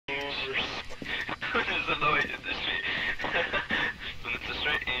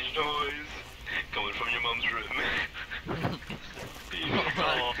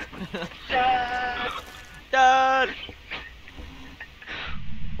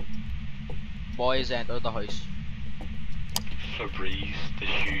boys enter the house. Febreze, the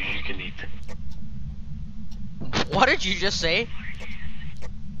shoes you can eat. What did you just say?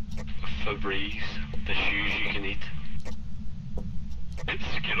 Febreze, the shoes you can eat.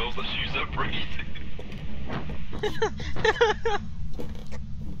 Skittles, the shoes that breathe.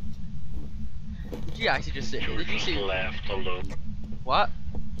 Did you actually just say? George Did you was see? left alone. What?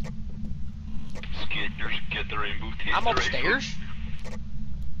 Skitters, get the rainbow. Taste I'm the upstairs. Rainbow.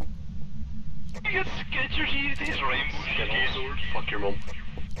 You get Skitters, you taste rainbow. Skittles, fuck your mum.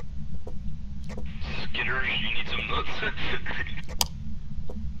 Skitters, you need some nuts.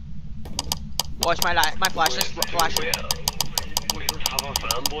 Watch my flash is flashing. We don't have a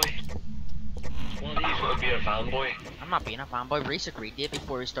fanboy. One of these would be a fanboy. I'm not being a fanboy. Reese agreed to it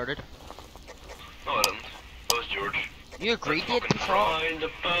before we started. No, I didn't. That was George. You agreed to it Fucking before? find the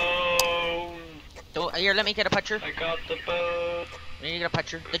bone. Don't, here, let me get a picture. I got the bone. We need to get a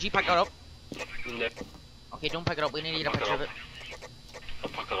picture. Did you pick it up? No. Okay, don't pick it up. We need to get a Pick it picture of up. it. I'll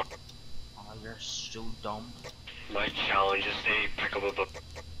pick it up. Oh, you're so dumb. My challenge is to pick up a book.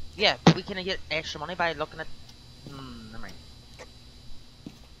 Yeah, but we can get extra money by looking at. Never mind.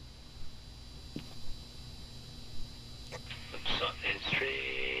 Something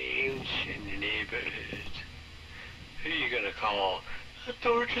strange in the neighborhood. Who are you gonna call? The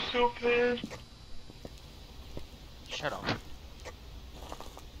door just opened. Shut up.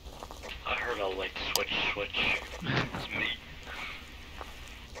 I heard a light switch. It's me.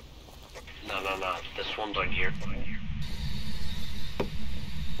 No. This one down here.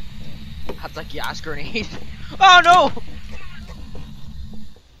 That's a gas grenade. Oh no!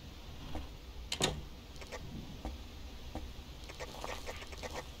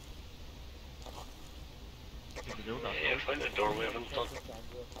 Yeah, find the door we haven't done.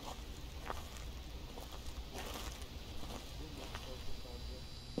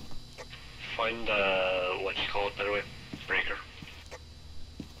 Find what you call it, by the way, breaker.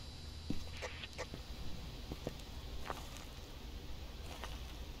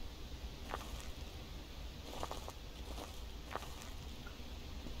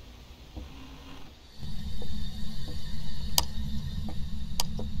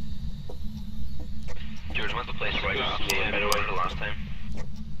 George went to the place where I got the by the way, the last time.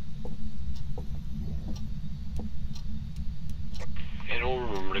 I don't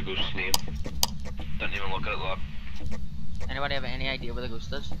remember the ghost's name. Didn't even look at it, look. Anybody have any idea where the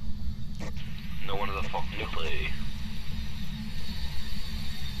ghost is? No one of the fucking play.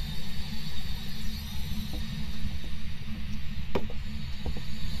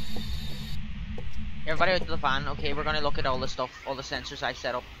 Everybody out to the van. Okay, we're gonna look at all the stuff, all the sensors I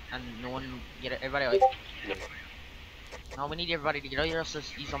set up, and no one get it. Everybody out. No. No, we need everybody to get out here, else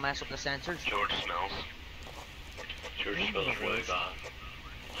he's gonna mess up the sensors. George smells. George smells really bad.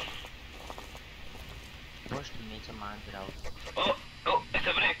 First, we need some man get out. Oh,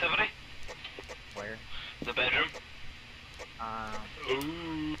 activity. Where? The bedroom.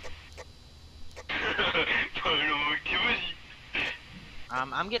 Ooh. Paranormal activity.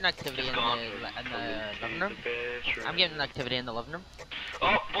 I'm getting activity in the living room. I'm getting activity in the living room.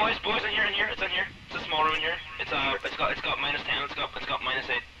 Oh, boys, in here. It's in here. It's a small room in here. It's got minus 10. It's got minus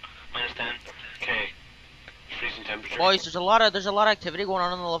 8, minus 10. Okay. Freezing temperature. Boys, there's a lot of activity going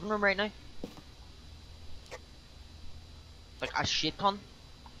on in the living room right now. Like a shit ton.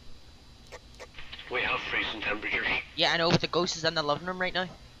 We have freezing temperatures. Yeah, I know, but the ghost is in the living room right now.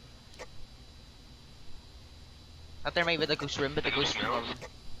 Not there might be the ghost room, but the ghost smells.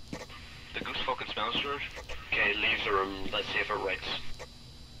 The ghost fucking smells, George. Okay, leave the room. Let's see if it writes.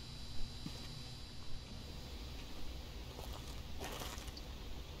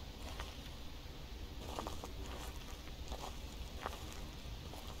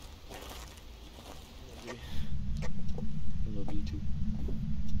 I love you too.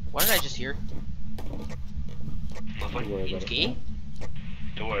 What did I just hear? Nothing. Don't worry He's about it. gay?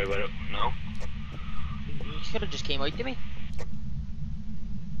 Don't worry about it. No. You could have just came out to me.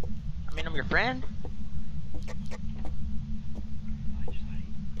 I mean, I'm your friend.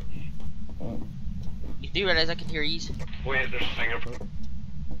 You do realize I can hear ease? Wait, there's a fingerprint.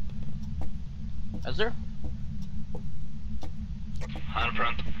 Is there?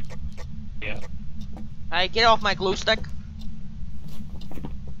 Handprint. Yeah. Alright, get off my glue stick.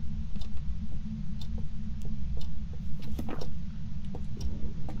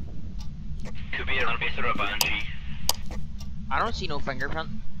 Could be a beast or a banshee. I don't see no fingerprint.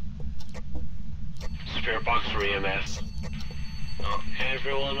 Spirit box for EMS. Oh,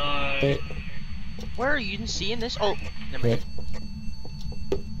 everyone out. Where are you even seeing this? Oh, never mind.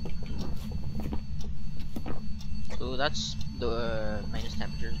 So that's the minus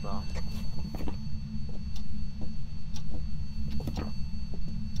temperature as well.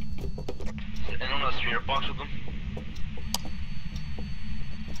 Is anyone else spirit box with them?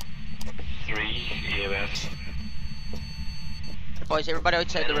 3 EMS. Boys, everybody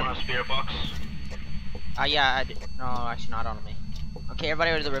outside the Anyone room. have spirit box? Yeah, I did. No, actually not on me. Okay,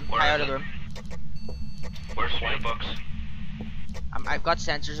 everybody out of the room. Where Hi, is out of it? the room. Where's spirit box? I've got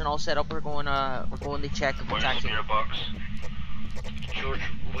sensors and all set up. We're going to check if Where's it's actually. spirit box? George,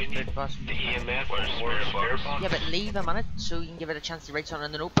 we need Spirit box. the EMF. Where's Where's spirit box? Yeah, but leave a minute so you can give it a chance to write something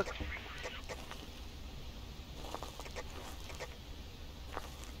in the notebook.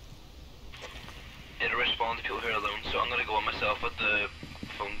 It'll respond to people who are alone, so I'm gonna go on myself with the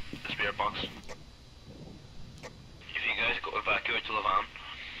phone, the spirit box. If you guys go evacuate to the van.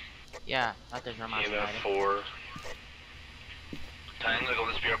 Yeah, that doesn't matter. EMF 4. I'm gonna go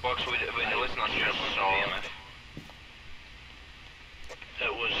with the spirit box. We know it's not spirit box, it's EMF.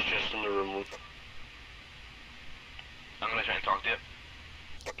 It was just in the room. I'm gonna try and talk to you.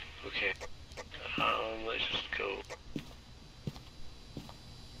 Okay. Let's just go.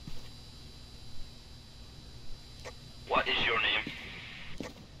 What is your name?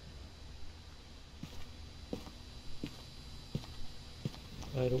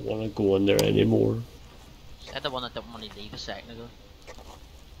 I don't want to go in there anymore. Said the one that didn't want to leave a second ago.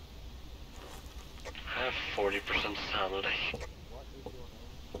 I have 40% sanity.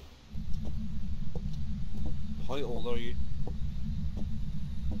 How old are you?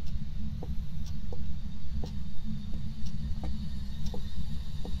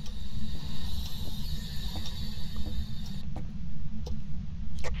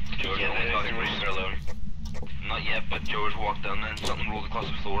 George, I'm talking to her alone. Not yet, but George walked in and something rolled across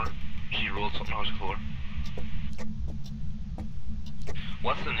the floor. She rolled something across the floor.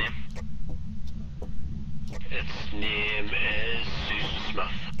 What's the name? Its name is Susan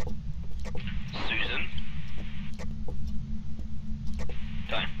Smith. Susan?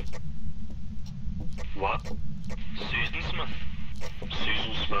 Time. What? Susan Smith.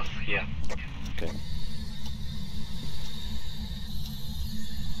 Susan Smith, yeah. Okay.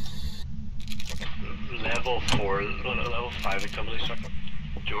 Level 4, level 5 activity, sir.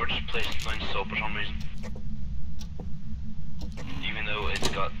 George placed down sub for some reason. Even though it's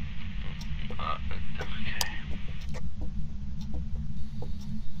got... okay.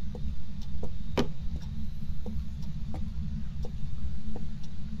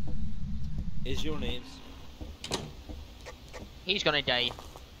 Is your names? He's gonna die.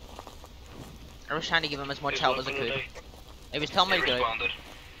 I was trying to give him as much Who's help not as I gonna could. die? He was telling me It to do it. responded.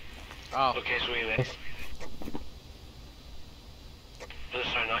 Oh, Okay, so EMF.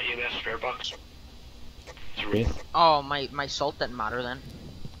 Sorry, not EMF, spirit box. 3. oh, my salt didn't matter then.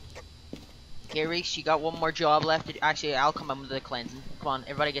 Okay, Reese, you got one more job left. Actually, I'll come in with the cleansing. Come on,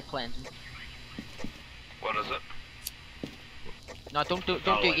 everybody get cleansing. What is it? No, don't do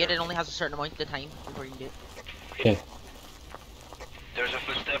it yet. It only has a certain amount of time before you can do it. Okay. There's a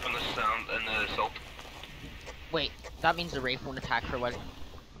footstep in the sand in the salt. Wait, that means the Wraith won't attack for a while.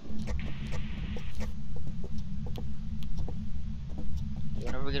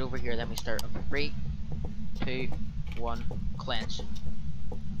 Whenever we get over here, then we start. 3, 2, 1, cleanse.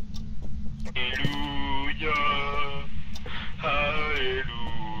 Hallelujah, hallelujah,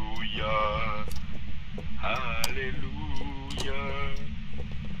 hallelujah,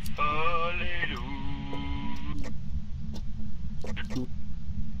 hallelujah.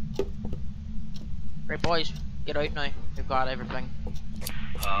 Right, boys, get out now. We've got everything.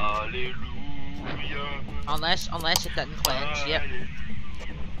 Hallelujah. Unless it didn't cleanse. Yep.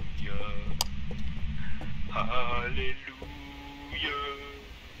 Hallelujah.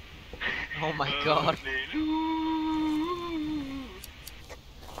 Oh my god.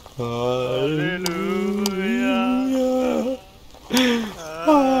 Hallelujah.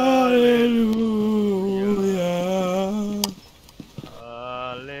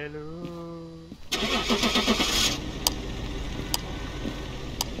 Hallelujah.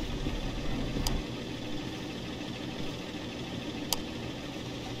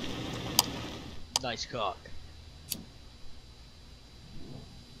 Nice cock.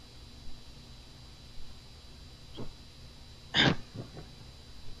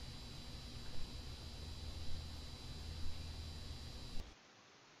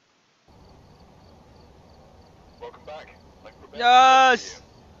 Welcome back. Like, Yes!